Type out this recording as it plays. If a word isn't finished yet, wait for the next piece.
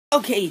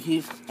Okay,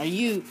 dude, are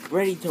you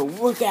ready to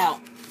work out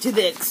to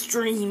the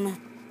extreme?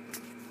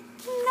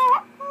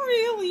 Not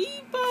really,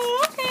 but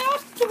okay,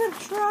 I'll give it a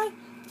try.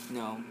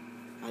 No,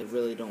 I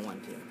really don't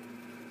want to.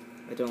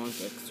 I don't like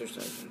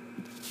exercising.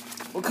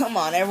 Well, come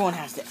on, everyone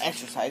has to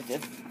exercise.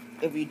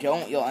 If you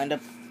don't, you'll end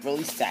up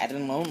really sad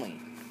and lonely.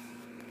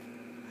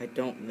 I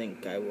don't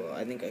think I will.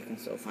 I think I can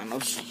still find... Oh,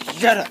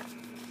 shut up!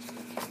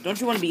 Don't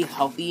you want to be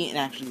healthy and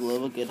actually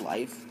live a good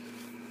life?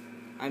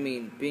 I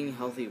mean, being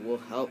healthy will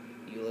help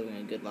you living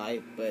a good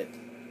life, but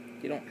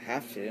you don't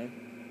have to.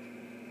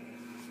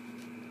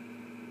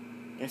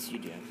 Yes, you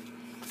do.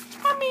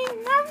 I mean,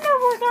 I've never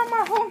worked out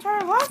my whole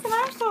entire life and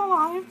I'm still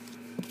alive.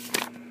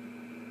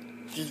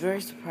 Which is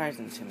very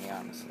surprising to me,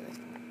 honestly.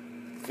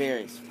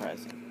 Very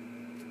surprising.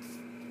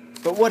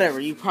 But whatever,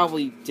 you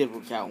probably did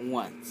work out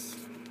once.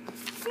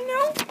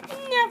 No,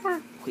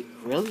 never. Wait,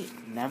 really?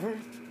 Never?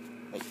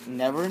 Like,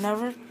 never?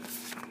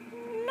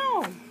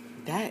 No.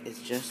 That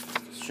is just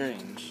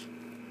strange.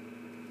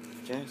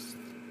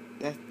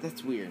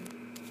 That's weird.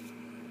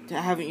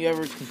 Haven't you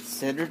ever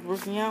considered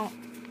working out?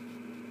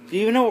 Do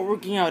you even know what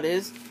working out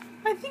is?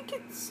 I think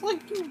it's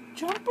like you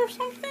jump or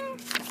something.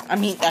 I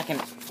mean,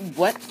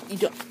 what? You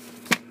don't...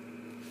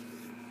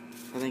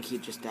 I think he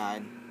just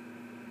died.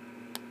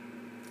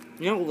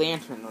 You know,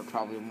 Lantern would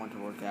probably want to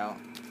work out.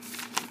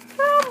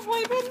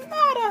 Probably, but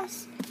not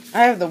us.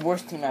 I have the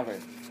worst team ever.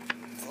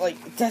 It's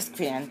like, Desk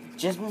Fan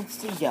just wants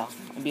to yell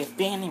and be a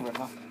Fanny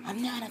ripoff.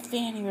 I'm not a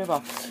Fanny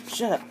ripoff.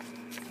 Shut up.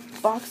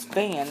 Fox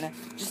Fan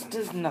just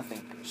does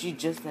nothing. She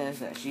just says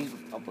that she's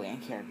a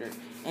bland character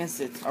and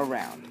sits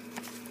around.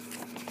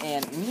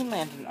 And me and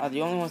Lantern are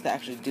the only ones that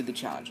actually do the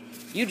challenge.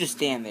 You just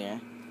stand there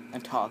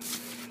and talk.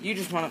 You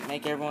just want to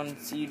make everyone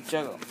see you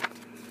juggle.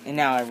 And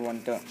now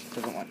everyone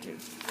doesn't want to.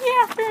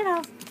 Yeah, fair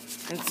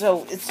enough. And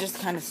so, it's just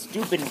kind of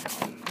stupid.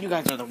 You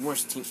guys are the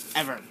worst team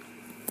ever.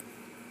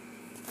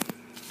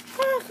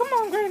 Come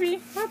on, baby.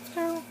 Let's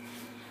go.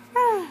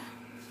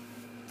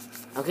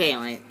 Okay,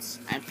 Lance.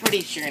 I'm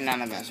pretty sure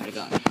none of us are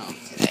going home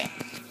today.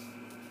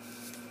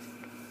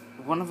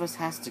 One of us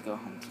has to go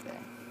home today.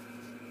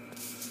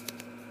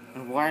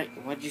 And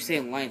why'd you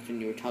say Lance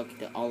when you were talking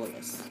to all of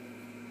us?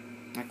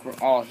 Like, we're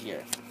all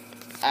here.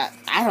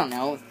 I don't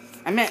know.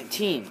 I meant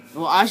team.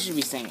 Well, I should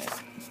be saying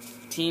this.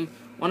 Team,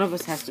 one of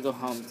us has to go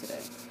home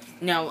today.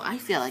 No, I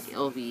feel like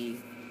it'll be,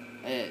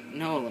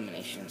 no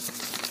elimination.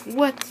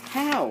 What?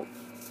 How?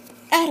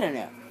 I don't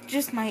know.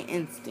 Just my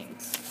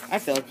instincts. I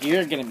feel like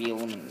you're gonna be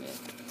eliminated.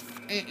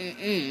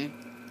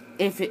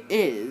 If it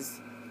is,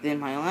 then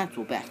my alliance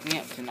will back me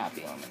up to not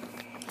be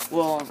eliminated.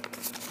 Well,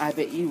 I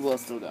bet you will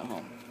still go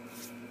home.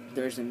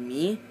 There's a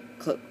me,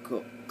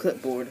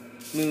 clipboard,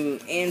 Moo,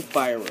 and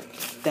Firework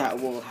that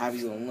will have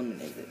you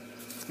eliminated.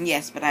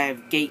 Yes, but I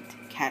have Gate,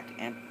 Cat,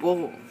 and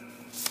Bull.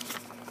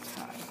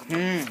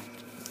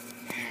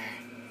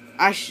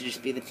 I should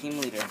just be the team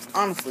leader.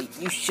 Honestly,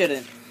 you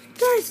shouldn't.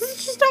 Guys,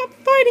 let's just stop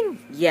fighting.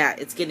 Yeah,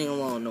 it's getting a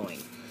little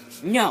annoying.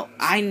 No,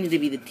 I need to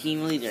be the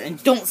team leader,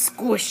 and don't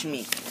squish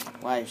me.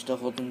 Why, you're still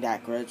holding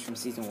that grudge from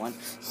Season 1?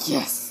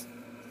 Yes!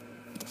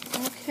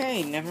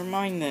 Okay, never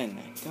mind then.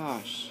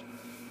 Gosh.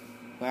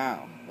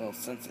 Wow, a little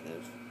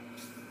sensitive.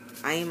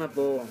 I am a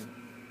bull.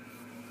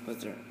 Was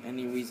there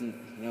any reason?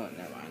 You know what,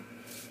 never mind.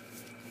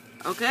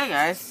 Okay,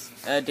 guys.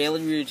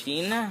 Daily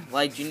routine.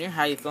 Light Jr.,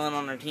 how you feeling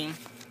on our team?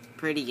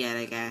 Pretty good,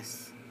 I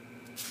guess.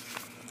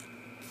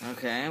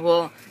 Okay,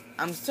 well,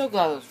 I'm so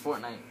glad those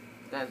Fortnite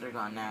guys are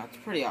gone now. It's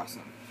pretty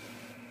awesome.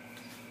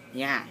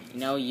 Yeah, you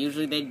know,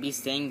 usually they'd be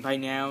staying by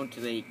now to,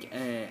 like,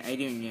 I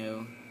don't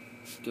know,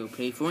 go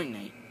play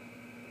Fortnite.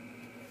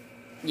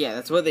 Yeah,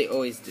 that's what they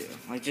always do.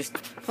 Like, just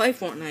play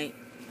Fortnite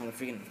on the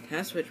freaking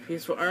Nintendo Switch,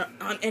 PS4, or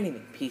on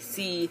anything.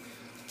 PC.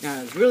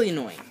 Now, it's really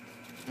annoying.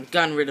 I've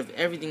gotten rid of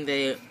everything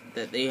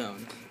that they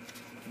owned.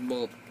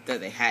 Well,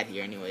 that they had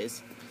here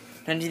anyways.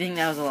 Don't you think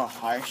that was a little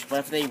harsh? What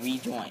if they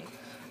rejoin?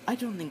 I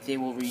don't think they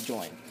will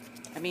rejoin.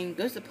 I mean,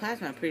 Ghost of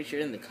Plasma, I'm pretty sure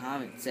in the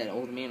comments said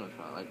Old Man was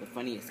probably like the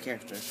funniest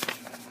character.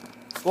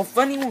 Well,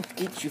 funny won't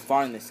get you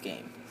far in this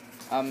game.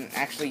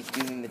 Actually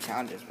doing the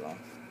challenges will.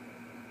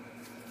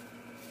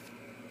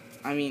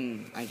 I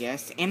mean, I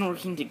guess. And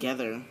working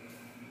together.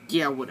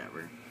 Yeah,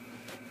 whatever.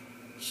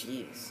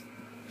 Jeez.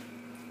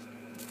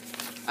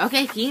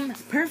 Okay, team.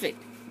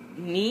 Perfect.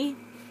 We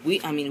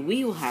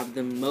will have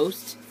the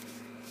most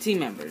team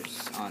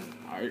members on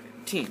our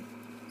team.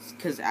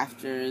 Because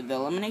after the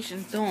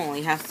elimination, they'll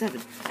only have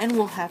 7. And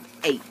we'll have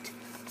 8.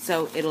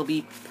 So, it'll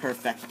be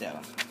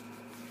perfecto.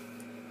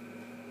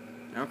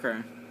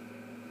 Okay.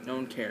 No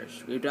one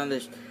cares. We've done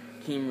this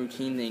team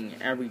routine thing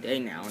every day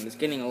now, and it's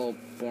getting a little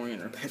boring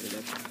and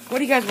repetitive. What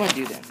do you guys want to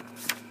do then?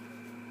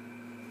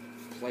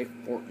 Play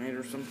Fortnite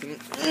or something?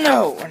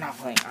 No, we're not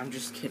playing. I'm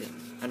just kidding.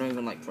 I don't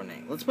even like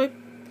Fortnite. Let's play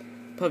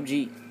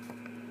PUBG.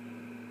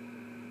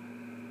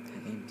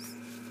 That game's...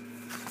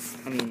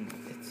 I mean,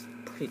 it's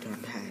pretty darn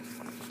bad.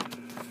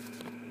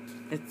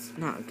 It's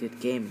not a good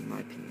game, in my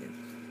opinion.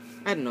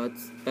 I don't know,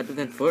 it's better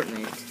than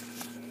Fortnite.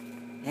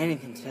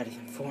 Anything's better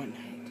than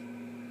Fortnite.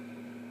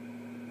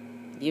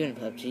 Even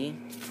PUBG.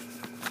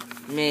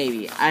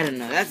 Maybe. I don't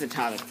know. That's a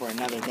topic for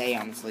another day,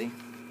 honestly.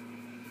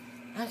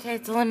 Okay,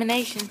 it's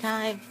elimination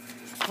time.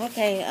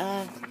 Okay,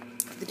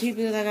 the two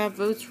people that got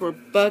votes were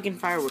Bug and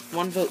Firework.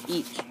 1 vote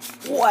each.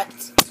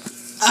 What?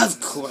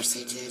 Of course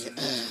I did.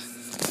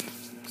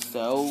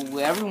 So,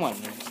 everyone,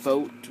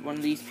 vote one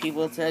of these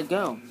people to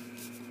go.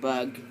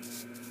 Bug.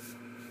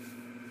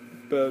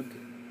 Bug.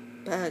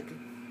 Bug.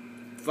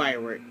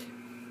 Firework.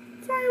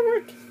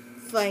 Firework.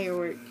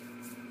 Firework.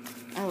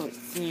 Oh, it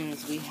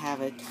seems we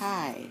have a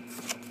tie.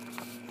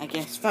 I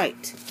guess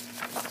fight.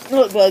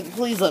 Look, Bug,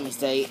 please let me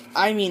stay.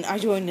 I mean, I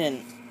joined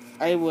in.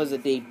 I was a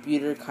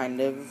debuter,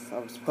 kind of. I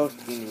was supposed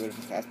to be in the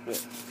original cast,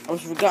 but I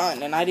was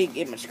forgotten, and I didn't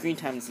get much screen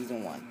time in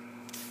Season 1.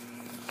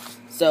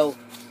 So,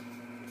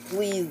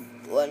 please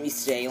let me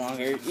stay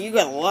longer. You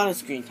got a lot of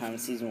screen time in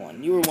Season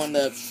 1. You were one of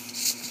the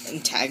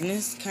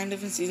antagonists, kind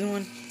of, in Season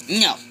 1.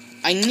 No,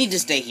 I need to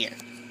stay here.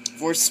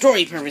 For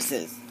story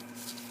purposes.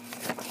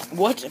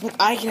 What? But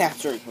I could have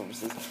story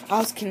purposes. I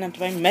was kidnapped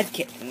by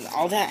Medkit, and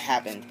all that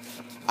happened.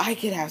 I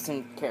could have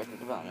some character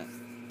development.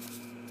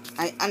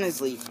 I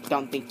honestly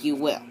don't think you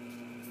will.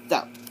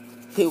 So,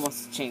 who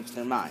wants to change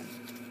their mind?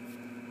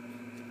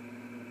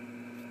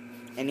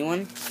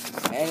 Anyone?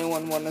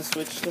 Anyone want to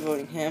switch to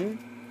voting him?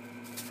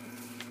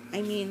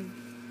 I mean,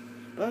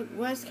 Bug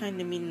was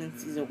kind of mean in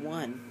Season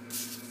 1.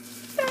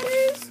 That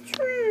is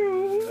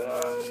true.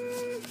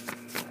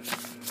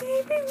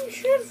 Maybe we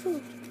should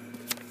vote.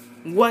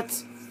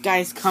 What?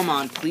 Guys, come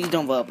on. Please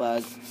don't vote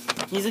Bug.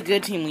 He's a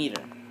good team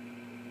leader.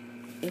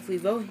 If we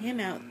vote him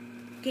out...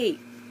 Kate,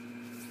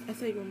 I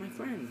thought you were my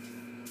friend.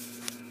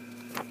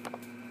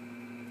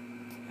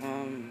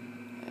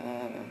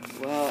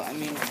 Well, I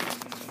mean,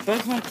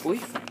 Bug's my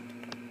boyfriend.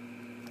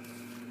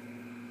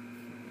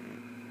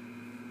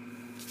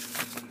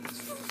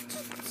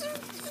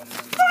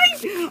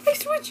 Fine! I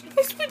switch!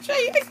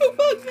 I go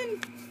Bug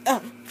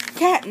then!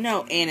 Cat,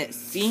 no. And it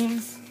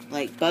seems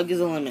like Bug is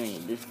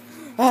eliminated.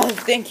 Oh,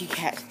 thank you,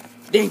 Cat.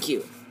 Thank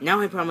you. Now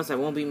I promise I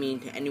won't be mean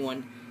to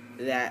anyone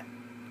that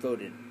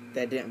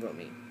didn't vote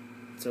me.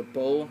 So,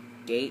 Bowl,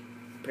 Gate,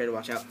 prepare to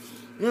watch out.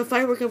 No,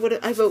 Firework,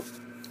 I vote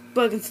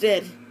Bug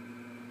instead.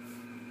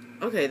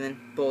 Okay, then.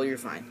 Bowl, you're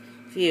fine.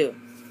 Phew.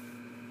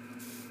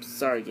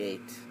 Sorry,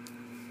 Gate.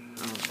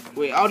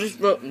 Wait, I'll just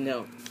vote.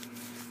 No.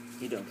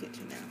 You don't get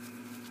to now.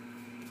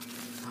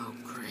 Oh,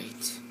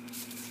 great.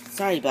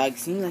 Sorry, Bug.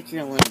 Seems like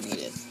you're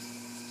eliminated.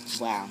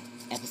 Wow.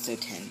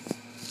 Episode 10.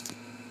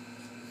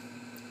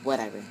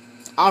 Whatever.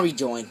 I'll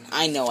rejoin.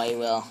 I know I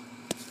will.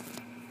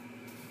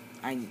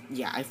 I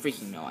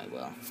freaking know I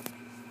will.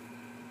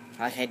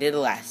 Like I did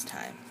last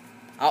time.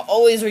 I'll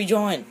always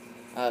rejoin.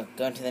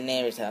 Going to the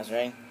neighbor's house,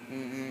 right?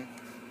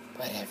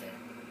 Whatever.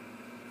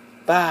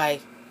 Bye.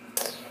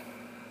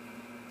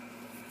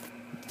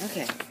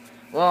 Okay.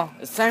 Well,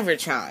 it's time for a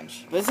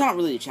challenge. But it's not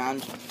really a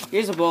challenge.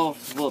 Here's a bowl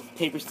full of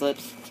paper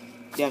slips.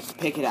 You have to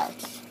pick it out.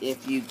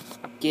 If you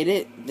get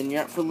it, then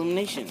you're up for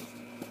elimination.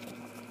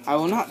 I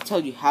will not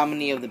tell you how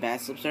many of the bad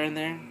slips are in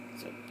there.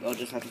 So you'll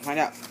just have to find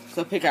out.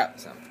 So pick out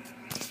some.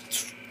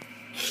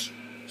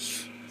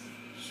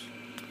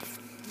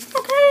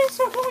 Okay,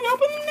 so can we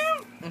open them now?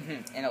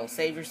 And it'll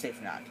save your safe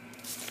or not.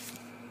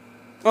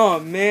 Oh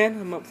man,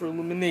 I'm up for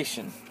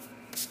elimination.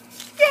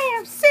 Yay,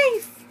 I'm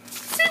safe!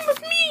 Same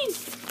with me!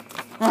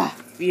 Ah,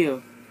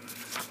 phew.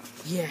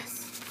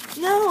 Yes.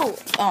 No!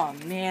 Oh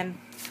man.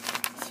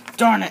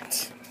 Darn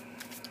it!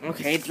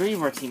 Okay, 3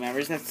 of our team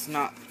members, that's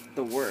not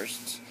the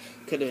worst.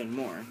 Could have been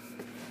more.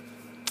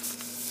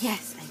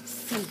 Yes, I'm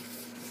safe.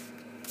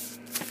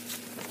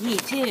 Me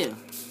too.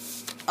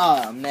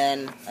 Oh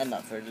man, I'm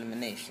up for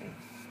elimination.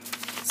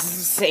 This is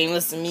the same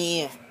as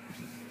me.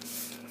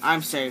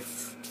 I'm safe.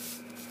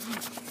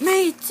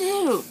 Me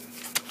too.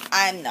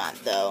 I'm not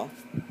though.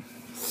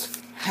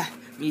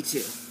 Me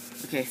too.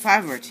 Okay,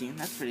 5 of our team.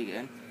 That's pretty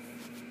good.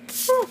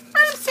 Oh,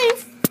 I'm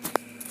safe.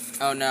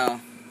 Oh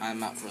no,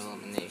 I'm up for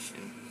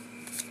elimination.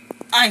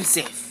 I'm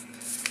safe.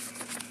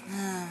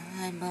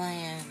 I'm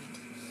bland.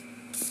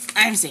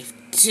 I'm safe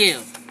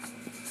too.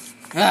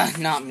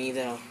 Not me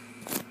though.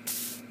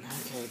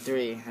 Okay,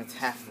 3. That's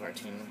half of our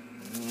team.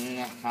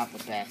 Not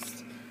the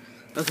best.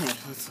 Okay,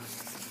 let's look.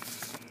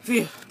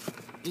 Phew.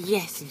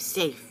 Yes, I'm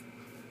safe.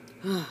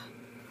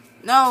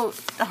 No,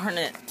 darn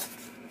it.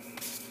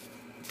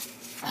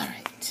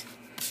 Alright.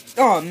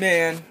 Oh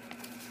man.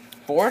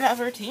 4 out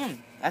of our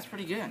team. That's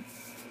pretty good. And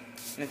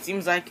it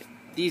seems like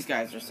these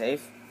guys are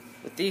safe.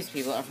 But these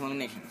people are for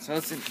elimination. So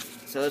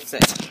let's say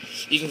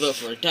you can vote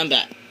for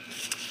Dumbat,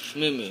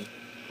 Moo Moo,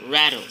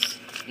 Rattles,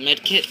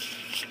 Medkit,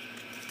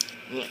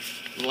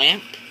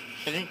 Lamp,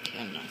 I think? I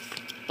don't know.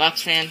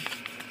 Box Fan,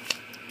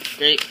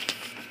 Grape,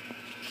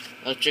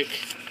 Electric,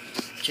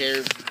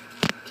 Chair,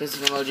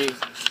 Kissing Emoji,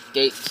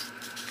 Gate,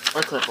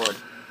 or Clipboard.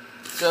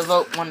 So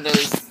vote one of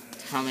those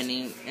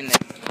commenting in the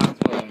comments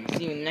below.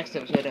 See you in the next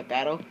episode of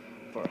Battle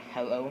for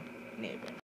Hello Neighbor.